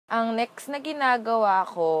ang next na ginagawa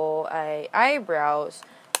ko ay eyebrows.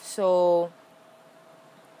 So,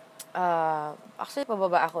 actually,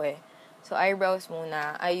 pababa ako eh. So, eyebrows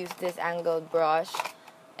muna. I use this angled brush.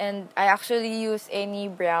 And I actually use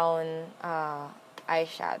any brown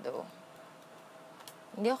eyeshadow.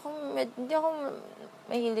 Hindi ako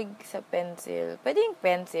mahilig sa pencil. Pwede yung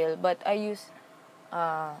pencil, but I use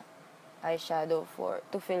eyeshadow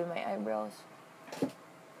to fill my eyebrows.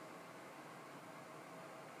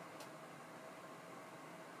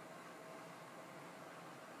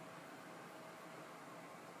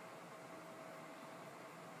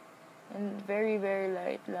 And very, very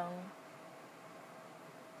light lang.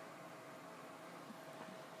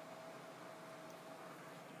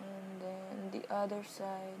 And then, the other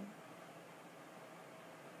side.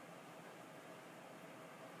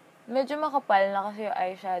 Medyo makapal na kasi yung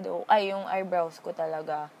eyeshadow. Yung eyebrows ko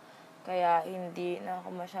talaga. Kaya, hindi na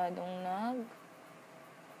ako masyadong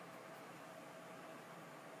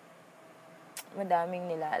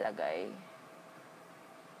madaming nilalagay.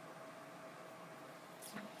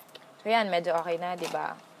 So, yan. Medyo okay na,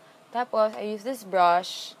 diba? Tapos, I use this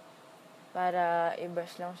brush para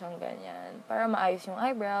i-brush lang siyang ganyan. Para maayos yung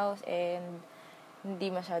eyebrows and hindi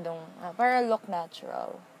masyadong, para look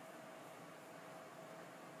natural.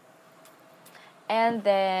 And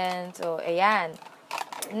then, so, ayan.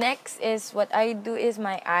 Next is, what I do is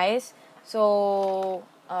my eyes. So,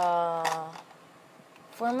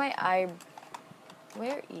 for my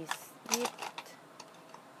where is it?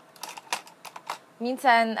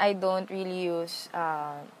 Minsan, I don't really use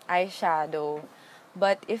eyeshadow.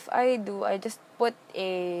 But if I do, I just put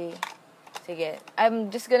sige,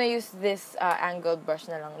 I'm just gonna use this angled brush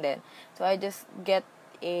na lang din. So, I just get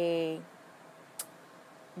a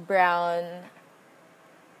brown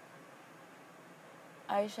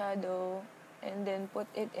eyeshadow and then put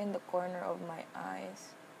it in the corner of my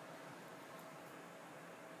eyes.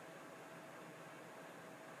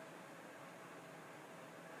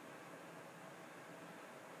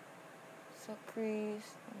 Sa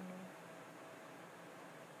crease.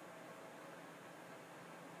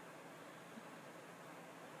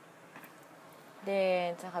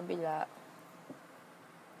 Then, sa kabila.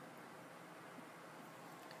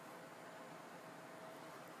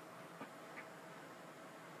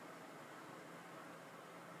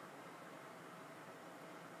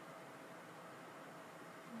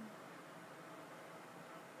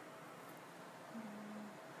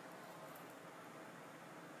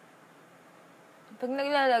 Pag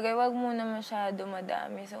naglalagay, wag muna masyado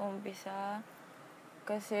madami sa umpisa.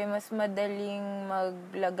 Kasi mas madaling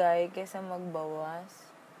maglagay kaysa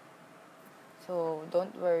magbawas. So,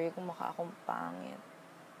 don't worry kung mukha akong pangit.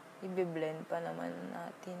 I-blend pa naman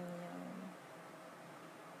natin yan.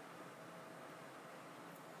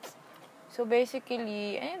 So,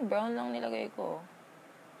 basically, brown lang nilagay ko.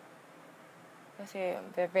 Kasi,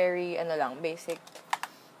 very, basic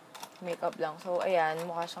makeup lang. So, ayan,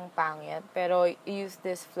 mukha siyang pangit. Pero, use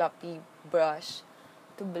this fluffy brush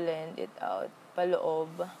to blend it out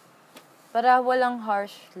paloob. Para walang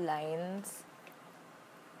harsh lines.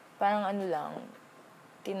 Parang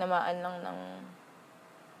tinamaan lang ng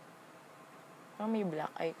parang may black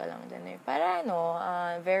eye ka lang dyan eh. Para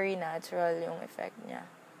very natural yung effect niya.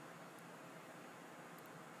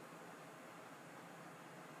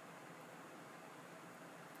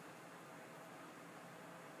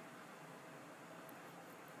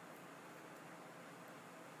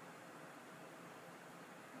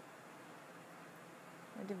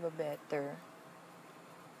 Diba better?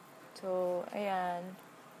 So, ayan.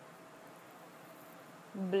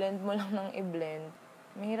 Blend mo lang ng i-blend.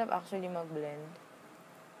 Mahirap actually mag-blend.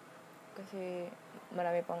 Kasi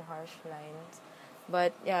marami pang harsh lines.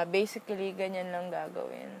 But, yeah, basically, ganyan lang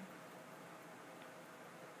gagawin.